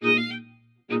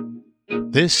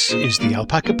This is the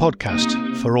Alpaca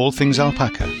Podcast for all things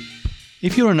alpaca.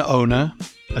 If you're an owner,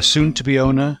 a soon-to-be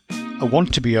owner, a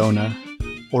want-to-be owner,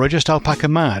 or are just alpaca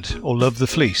mad or love the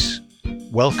fleece,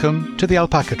 welcome to the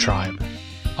Alpaca Tribe.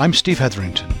 I'm Steve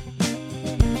Hetherington.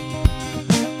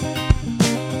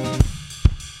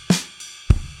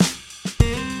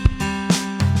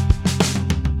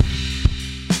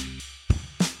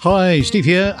 Hi, Steve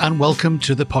here, and welcome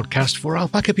to the podcast for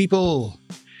alpaca people.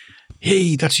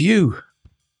 Hey, that's you.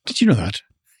 Did you know that?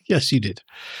 Yes, you did.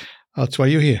 That's why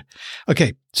you're here.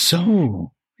 Okay,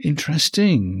 so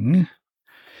interesting.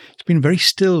 It's been a very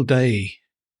still day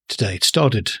today. It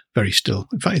started very still.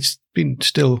 In fact, it's been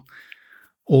still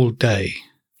all day.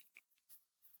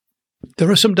 There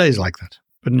are some days like that,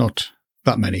 but not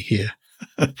that many here.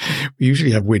 We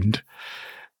usually have wind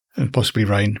and possibly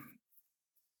rain.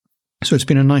 So it's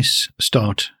been a nice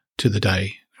start to the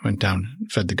day. I went down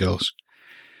and fed the girls.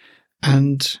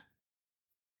 And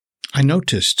I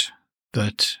noticed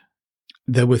that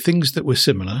there were things that were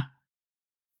similar,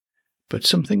 but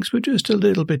some things were just a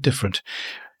little bit different.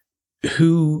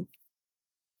 Who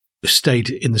stayed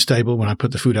in the stable when I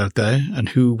put the food out there, and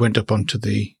who went up onto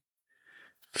the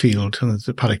field,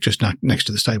 the paddock just next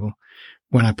to the stable,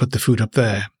 when I put the food up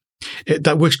there.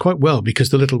 That works quite well because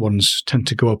the little ones tend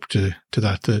to go up to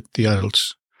that. The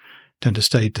adults tend to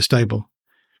stay at the stable.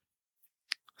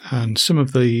 And some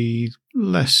of the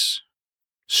less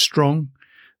strong,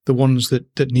 the ones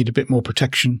that need a bit more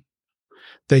protection,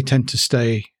 they tend to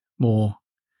stay more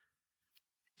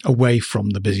away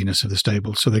from the busyness of the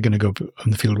stable. So they're going to go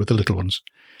on the field with the little ones.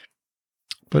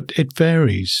 But it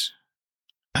varies.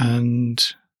 And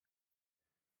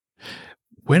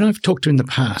when I've talked to in the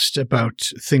past about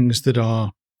things that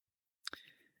are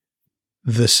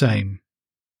the same,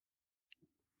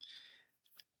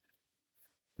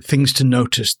 things to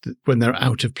notice when they're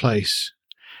out of place,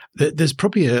 there's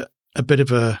probably a bit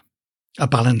of a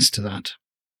balance to that.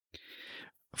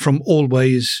 From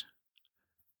always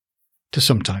to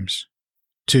sometimes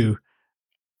to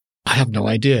I have no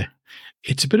idea.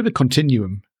 It's a bit of a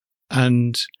continuum.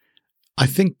 And I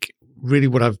think really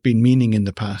what I've been meaning in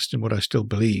the past and what I still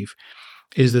believe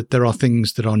is that there are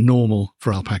things that are normal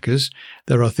for alpacas.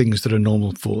 There are things that are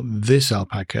normal for this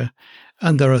alpaca.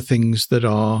 And there are things that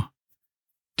are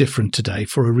different today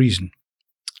for a reason.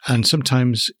 And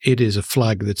sometimes it is a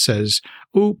flag that says,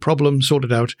 oh, problem, sort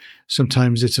it out.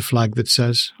 Sometimes it's a flag that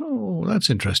says, oh,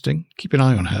 that's interesting. Keep an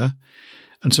eye on her.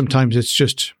 And sometimes it's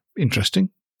just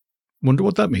interesting. Wonder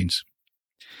what that means.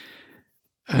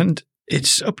 And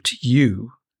it's up to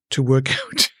you to work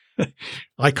out.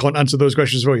 I can't answer those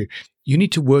questions for you. You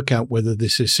need to work out whether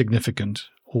this is significant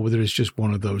or whether it's just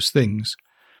one of those things.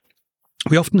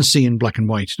 We often see in black and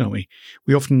white, don't we?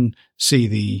 We often see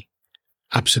the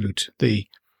absolute,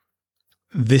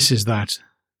 this is that,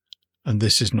 and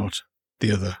this is not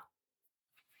the other.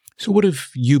 So what have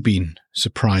you been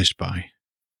surprised by?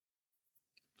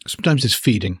 Sometimes it's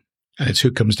feeding, and it's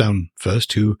who comes down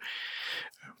first, who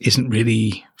isn't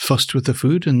really fussed with the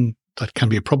food, and that can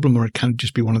be a problem, or it can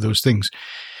just be one of those things.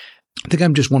 I think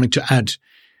I'm just wanting to add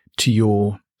to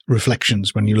your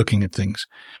reflections when you're looking at things.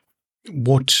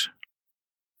 What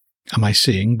am I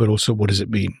seeing, but also what does it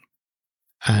mean?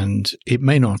 And it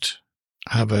may not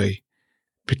have a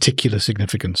particular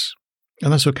significance,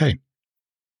 and that's okay.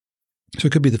 So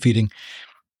it could be the feeding.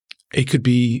 It could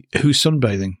be who's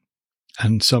sunbathing,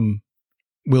 and some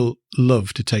will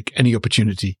love to take any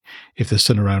opportunity if there's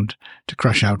sun around to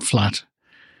crash out flat.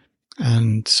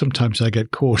 And sometimes I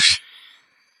get caught,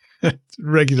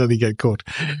 regularly get caught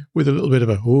with a little bit of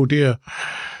a, oh dear,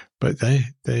 but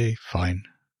they're fine.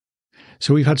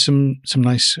 So we've had some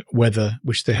nice weather,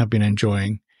 which they have been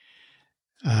enjoying.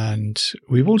 And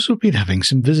we've also been having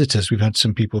some visitors. We've had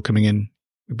some people coming in.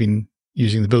 We've been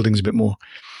using the buildings a bit more.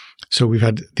 So we've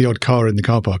had the odd car in the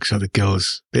car park. So the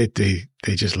girls, they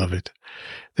just love it.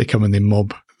 They come and they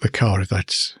mob the car, if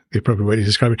that's the appropriate way to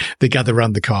describe it. They gather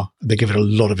around the car. They give it a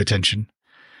lot of attention.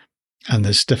 And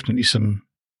there's definitely some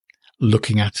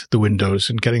looking at the windows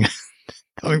and getting,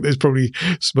 I think there's probably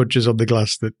smudges on the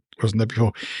glass that wasn't there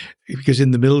before. Because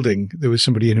in the building, there was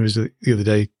somebody in who was the other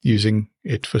day using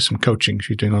it for some coaching.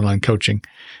 She was doing online coaching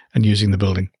and using the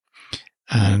building.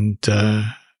 And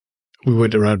we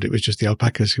went around. It was just the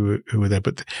alpacas who were there.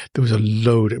 But there was a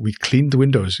load. We cleaned the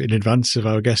windows in advance of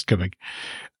our guest coming.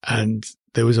 And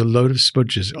there was a load of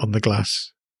smudges on the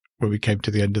glass when we came to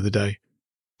the end of the day.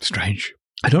 Strange.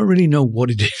 I don't really know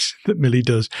what it is that Millie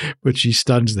does, but she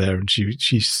stands there and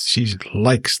she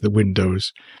likes the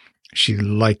windows. She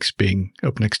likes being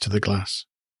up next to the glass.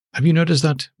 Have you noticed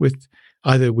that with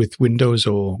either with windows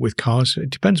or with cars? It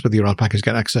depends whether your alpacas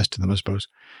get access to them, I suppose.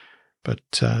 But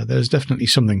there's definitely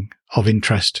something of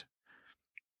interest.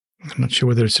 I'm not sure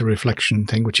whether it's a reflection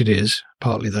thing, which it is,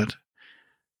 partly that,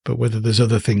 but whether there's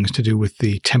other things to do with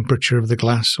the temperature of the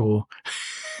glass or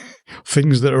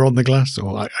things that are on the glass,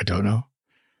 or I don't know.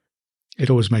 It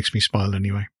always makes me smile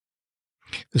anyway.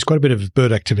 There's quite a bit of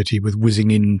bird activity with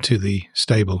whizzing into the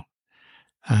stable,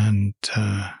 and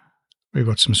we've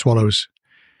got some swallows.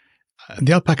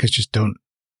 The alpacas just don't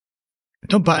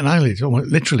bat an eyelid.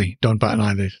 Literally don't bat an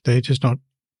eyelid. They're just not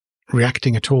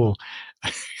reacting at all.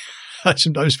 I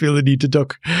sometimes feel the need to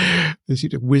duck. They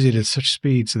seem to whiz in at such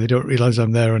speed, so they don't realize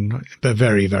I'm there, and they're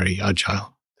very, very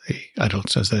agile, the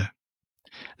adults, as they're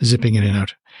zipping in and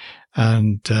out.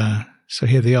 And so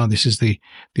here they are. This is the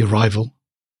arrival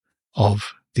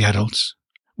of the adults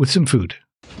with some food.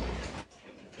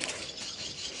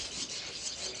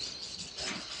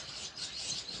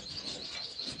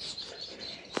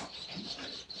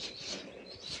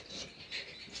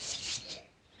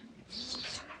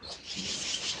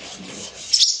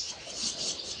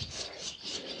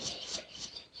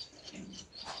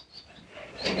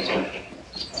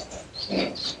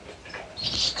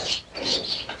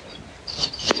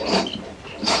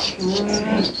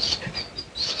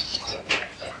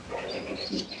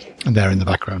 And there in the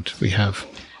background, we have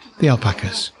the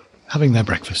alpacas having their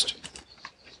breakfast.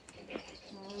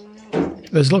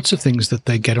 There's lots of things that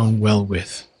they get on well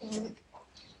with,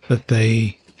 that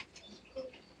they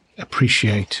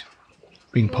appreciate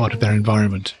being part of their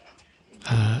environment.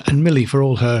 And Millie, for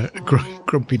all her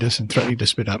grumpiness and threatening to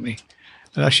spit at me,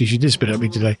 and actually she did spit at me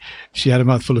today. She had a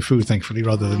mouthful of food, thankfully,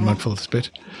 rather than a mouthful of spit.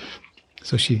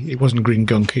 So it wasn't green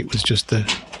gunk, it was just the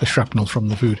shrapnel from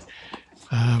the food.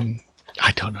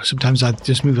 I don't know. Sometimes I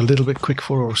just move a little bit quick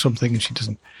for her or something, and she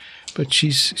doesn't. But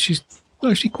she's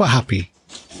actually quite happy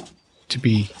to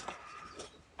be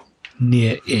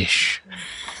near-ish.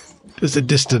 There's a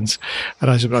distance, and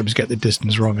I sometimes get the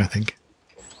distance wrong, I think.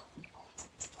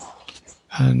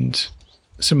 And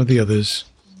some of the others,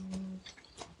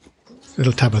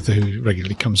 little Tabitha, who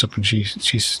regularly comes up, and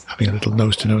she's having a little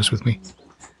nose-to-nose with me.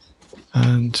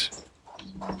 And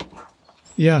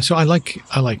yeah, so I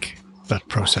like that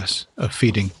process of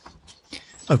feeding,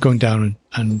 of going down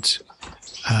and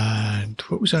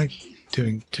what was I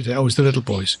doing today? Oh, it was the little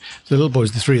boys. The little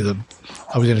boys, the three of them.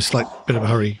 I was in a slight bit of a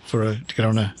hurry to get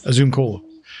on a Zoom call.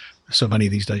 So many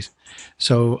these days.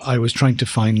 So I was trying to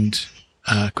find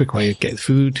a quick way to get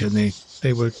food, and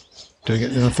they were doing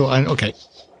it. And I thought, okay,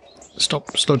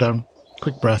 stop, slow down,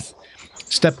 quick breath,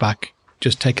 step back,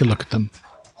 just take a look at them.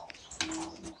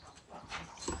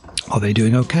 Are they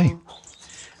doing okay?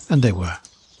 And they were.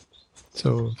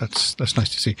 So that's nice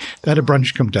to see. They had a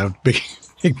branch come down, big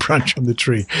branch on the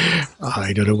tree.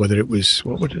 I don't know whether it was,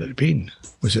 what would it have been?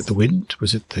 Was it the wind?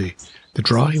 Was it the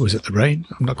dry? Was it the rain?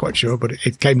 I'm not quite sure, but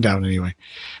it came down anyway.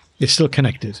 It's still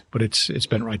connected, but it's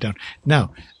bent right down.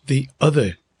 Now, the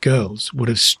other girls would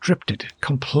have stripped it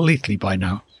completely by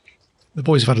now. The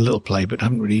boys have had a little play, but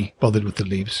haven't really bothered with the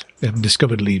leaves. They haven't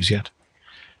discovered leaves yet.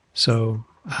 So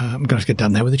I'm going to have to get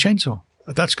down there with a chainsaw.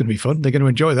 That's going to be fun. They're going to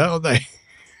enjoy that, aren't they?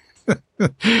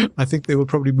 I think they will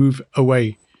probably move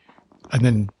away and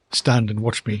then stand and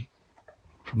watch me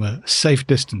from a safe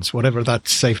distance, whatever that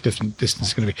safe distance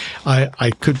is going to be.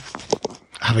 I could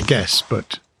have a guess,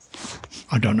 but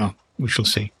I don't know. We shall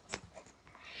see.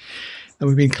 And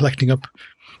we've been collecting up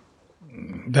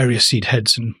various seed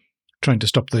heads and trying to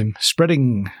stop them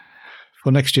spreading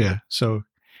for next year. So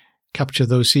capture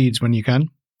those seeds when you can.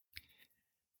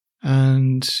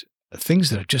 And things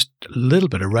that are just a little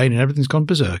bit of rain and everything's gone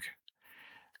berserk.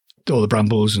 All the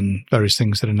brambles and various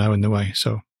things that are now in the way.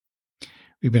 So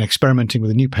we've been experimenting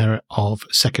with a new pair of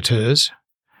secateurs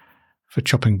for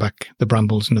chopping back the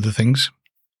brambles and other things.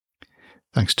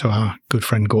 Thanks to our good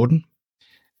friend Gordon.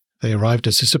 They arrived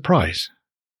as a surprise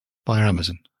via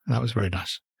Amazon. And that was very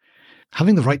nice.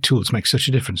 Having the right tools makes such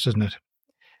a difference, doesn't it?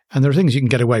 And there are things you can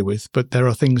get away with, but there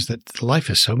are things that life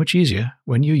is so much easier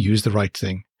when you use the right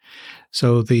thing.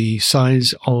 So the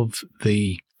size of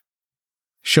the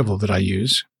shovel that I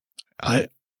use, I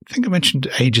think I mentioned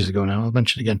ages ago now, I'll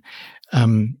mention it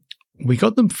again. We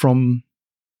got them from,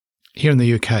 here in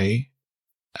the UK,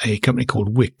 a company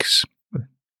called Wickes,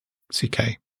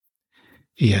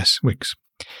 C-K-E-S, Wickes.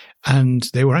 And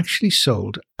they were actually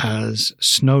sold as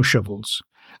snow shovels.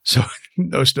 So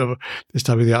no snow this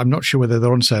time of the year. I'm not sure whether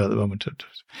they're on sale at the moment,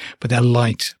 but they're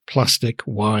light, plastic,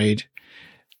 wide.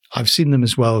 I've seen them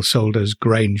as well sold as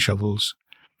grain shovels,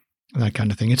 that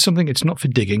kind of thing. It's something, it's not for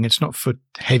digging, it's not for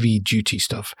heavy duty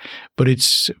stuff, but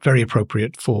it's very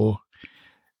appropriate for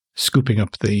scooping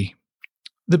up the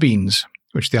beans,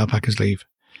 which the alpacas leave.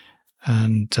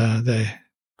 And they're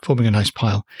forming a nice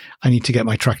pile. I need to get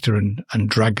my tractor and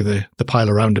drag the pile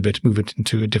around a bit, move it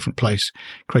into a different place,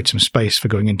 create some space for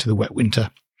going into the wet winter.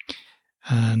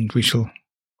 And we shall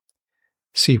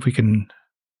see if we can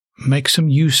make some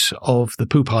use of the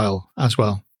poo pile as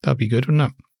well. That'd be good,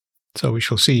 wouldn't it? So we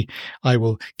shall see. I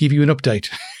will give you an update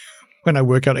when I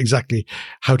work out exactly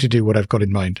how to do what I've got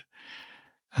in mind.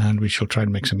 And we shall try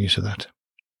and make some use of that.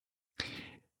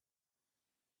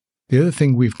 The other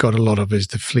thing we've got a lot of is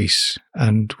the fleece,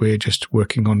 and we're just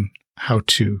working on how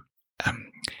to,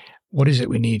 what is it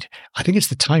we need? I think it's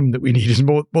the time that we need is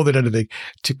more than anything,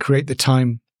 to create the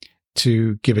time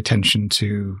to give attention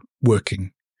to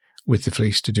working with the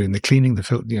fleece, to doing the cleaning,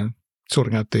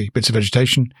 sorting out the bits of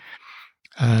vegetation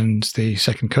and the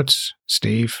second cuts.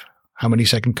 Steve, how many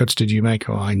second cuts did you make?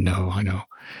 Oh, I know.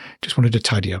 Just wanted to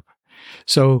tidy up.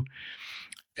 So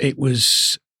it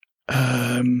was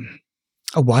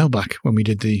a while back when we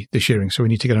did the shearing. So we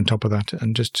need to get on top of that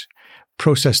and just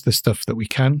process the stuff that we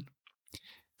can in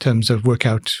terms of work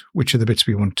out which are the bits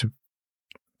we want to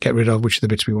get rid of, which are the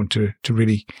bits we want to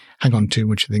really hang on to,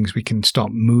 which are things we can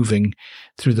start moving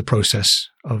through the process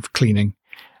of cleaning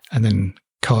and then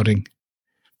carding,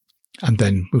 and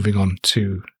then moving on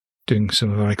to doing some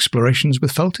of our explorations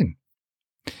with felting.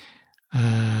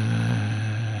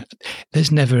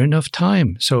 There's never enough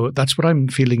time. So that's what I'm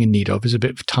feeling in need of, is a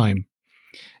bit of time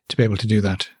to be able to do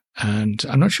that. And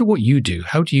I'm not sure what you do.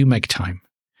 How do you make time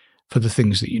for the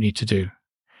things that you need to do?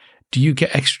 Do you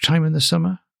get extra time in the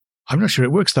summer? I'm not sure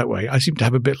it works that way. I seem to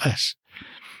have a bit less.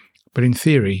 But in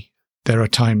theory, there are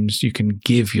times you can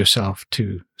give yourself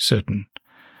to certain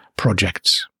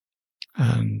projects.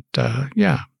 And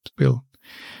we'll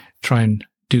try and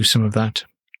do some of that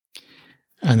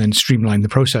and then streamline the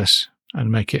process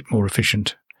and make it more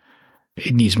efficient.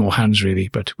 It needs more hands, really,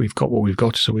 but we've got what we've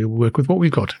got, so we'll work with what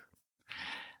we've got.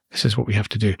 This is what we have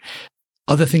to do.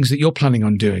 Other things that you're planning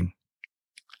on doing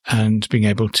and being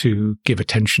able to give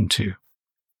attention to.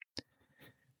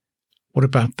 What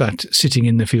about that sitting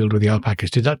in the field with the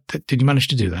alpacas? Did you manage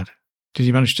to do that? Did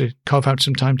you manage to carve out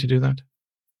some time to do that?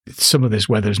 Some of this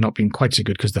weather has not been quite so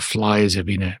good because the flies have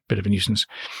been a bit of a nuisance.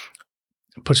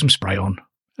 Put some spray on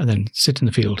and then sit in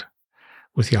the field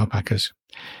with the alpacas.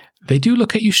 They do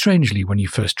look at you strangely when you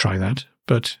first try that,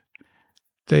 but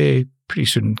they pretty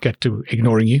soon get to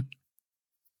ignoring you,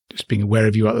 just being aware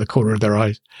of you out of the corner of their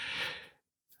eyes.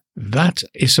 That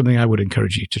is something I would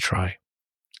encourage you to try.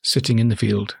 Sitting in the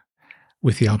field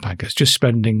with the alpacas, just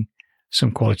spending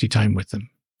some quality time with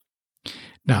them.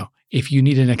 Now, if you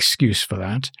need an excuse for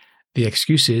that, the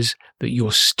excuse is that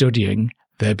you're studying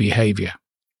their behavior.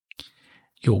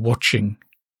 You're watching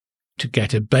to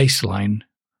get a baseline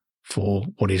for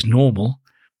what is normal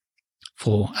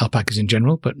for alpacas in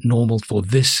general, but normal for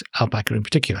this alpaca in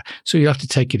particular. So you have to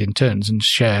take it in turns and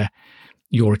share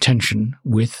your attention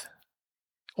with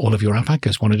all of your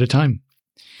alpacas one at a time,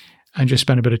 and just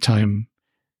spend a bit of time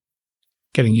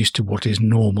getting used to what is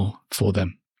normal for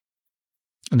them.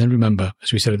 And then remember,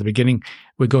 as we said at the beginning,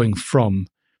 we're going from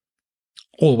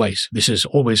always, this is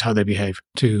always how they behave,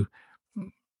 to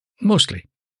mostly,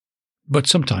 but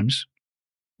sometimes,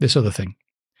 this other thing.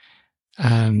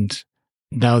 And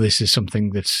now this is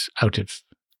something that's out of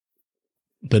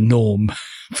the norm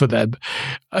for them.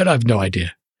 And I have no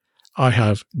idea. I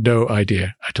have no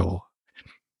idea at all.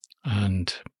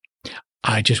 And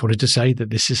I just wanted to say that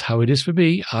this is how it is for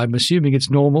me. I'm assuming it's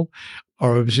normal,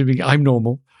 or I'm assuming I'm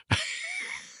normal.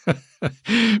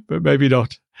 But maybe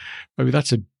not. Maybe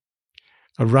that's a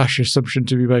rash assumption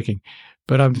to be making.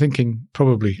 But I'm thinking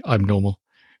probably I'm normal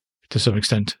to some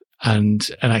extent. And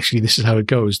actually this is how it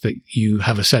goes, that you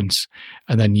have a sense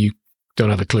and then you don't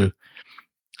have a clue.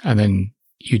 And then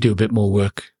you do a bit more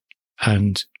work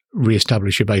and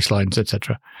reestablish your baselines,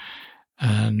 etc.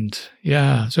 And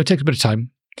so it takes a bit of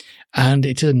time. And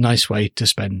it's a nice way to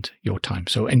spend your time.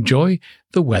 So enjoy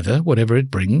the weather, whatever it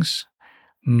brings.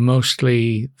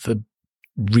 Mostly the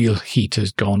real heat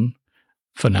has gone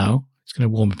for now. It's going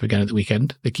to warm up again at the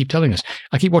weekend. They keep telling us.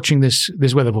 I keep watching this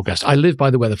weather forecast. I live by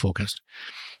the weather forecast,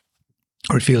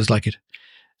 or it feels like it.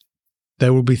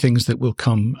 There will be things that will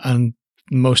come, and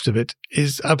most of it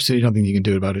is absolutely nothing you can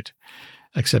do about it,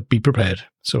 except be prepared.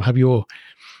 So have your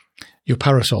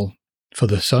parasol for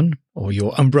the sun, or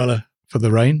your umbrella for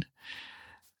the rain.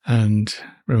 And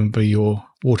remember your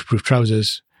waterproof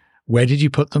trousers. Where did you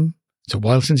put them? It's a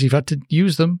while since you've had to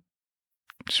use them.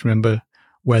 Just remember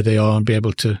where they are and be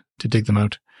able to dig them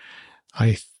out.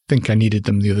 I think I needed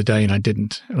them the other day and I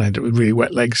didn't. And I had really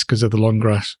wet legs because of the long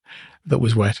grass that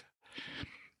was wet.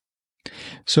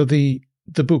 So the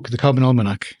book, The Carbon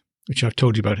Almanac, which I've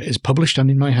told you about, is published and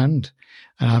in my hand.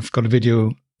 And I've got a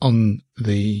video on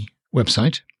the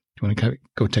website you want to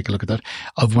go take a look at that,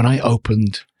 of when I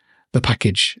opened the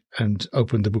package and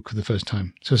opened the book for the first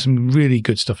time. So some really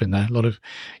good stuff in there. A lot of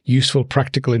useful,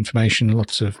 practical information,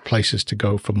 lots of places to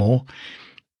go for more.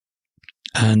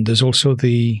 And there's also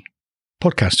the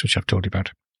podcast, which I've told you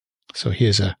about. So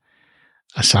here's a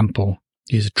sample.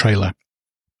 Here's a trailer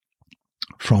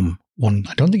from one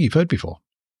I don't think you've heard before.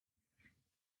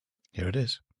 Here it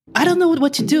is. I don't know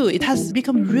what to do. It has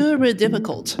become really, really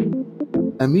difficult.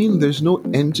 I mean, there's no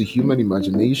end to human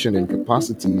imagination and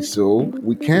capacity, so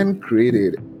we can create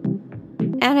it.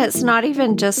 And it's not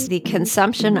even just the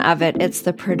consumption of it, it's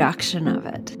the production of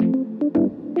it.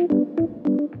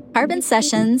 Carbon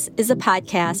Sessions is a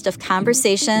podcast of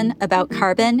conversation about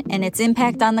carbon and its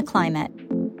impact on the climate.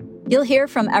 You'll hear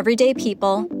from everyday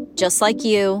people, just like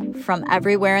you, from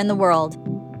everywhere in the world.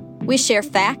 We share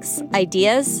facts,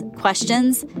 ideas,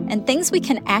 questions, and things we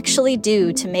can actually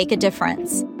do to make a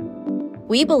difference.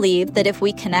 We believe that if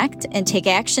we connect and take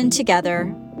action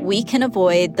together, we can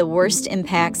avoid the worst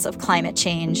impacts of climate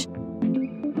change.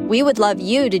 We would love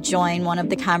you to join one of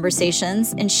the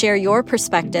conversations and share your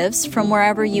perspectives from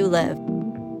wherever you live.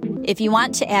 If you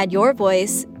want to add your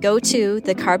voice, go to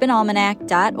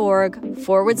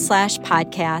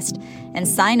thecarbonalmanac.org/podcast and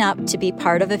sign up to be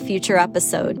part of a future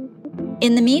episode.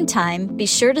 In the meantime, be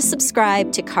sure to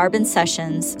subscribe to Carbon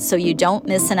Sessions so you don't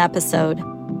miss an episode.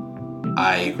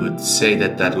 I would say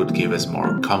that would give us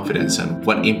more confidence on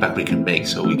what impact we can make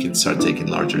so we can start taking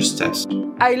larger steps.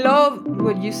 I love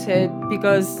what you said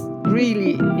because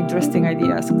really interesting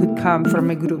ideas could come from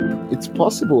a group. It's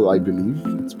possible, I believe.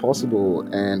 It's possible.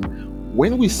 And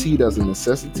when we see it as a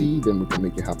necessity, then we can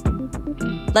make it happen.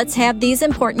 Let's have these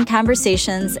important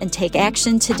conversations and take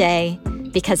action today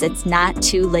because it's not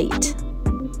too late.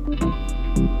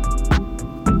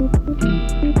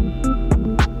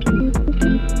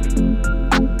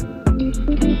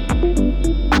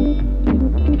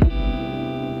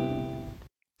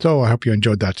 So I hope you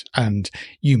enjoyed that, and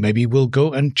you maybe will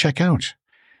go and check out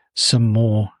some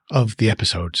more of the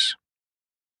episodes.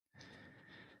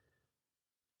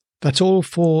 That's all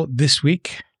for this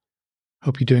week.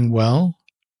 Hope you're doing well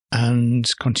and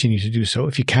continue to do so.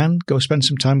 If you can, go spend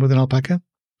some time with an alpaca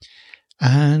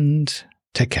and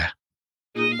take care.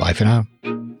 Bye for now.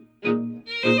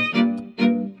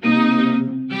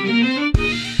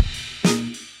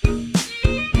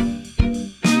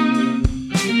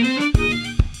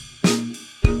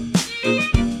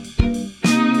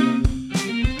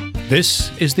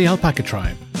 This is the Alpaca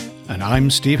Tribe, and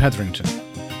I'm Steve Hetherington.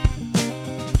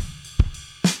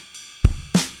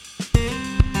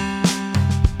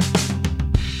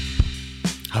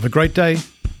 Have a great day.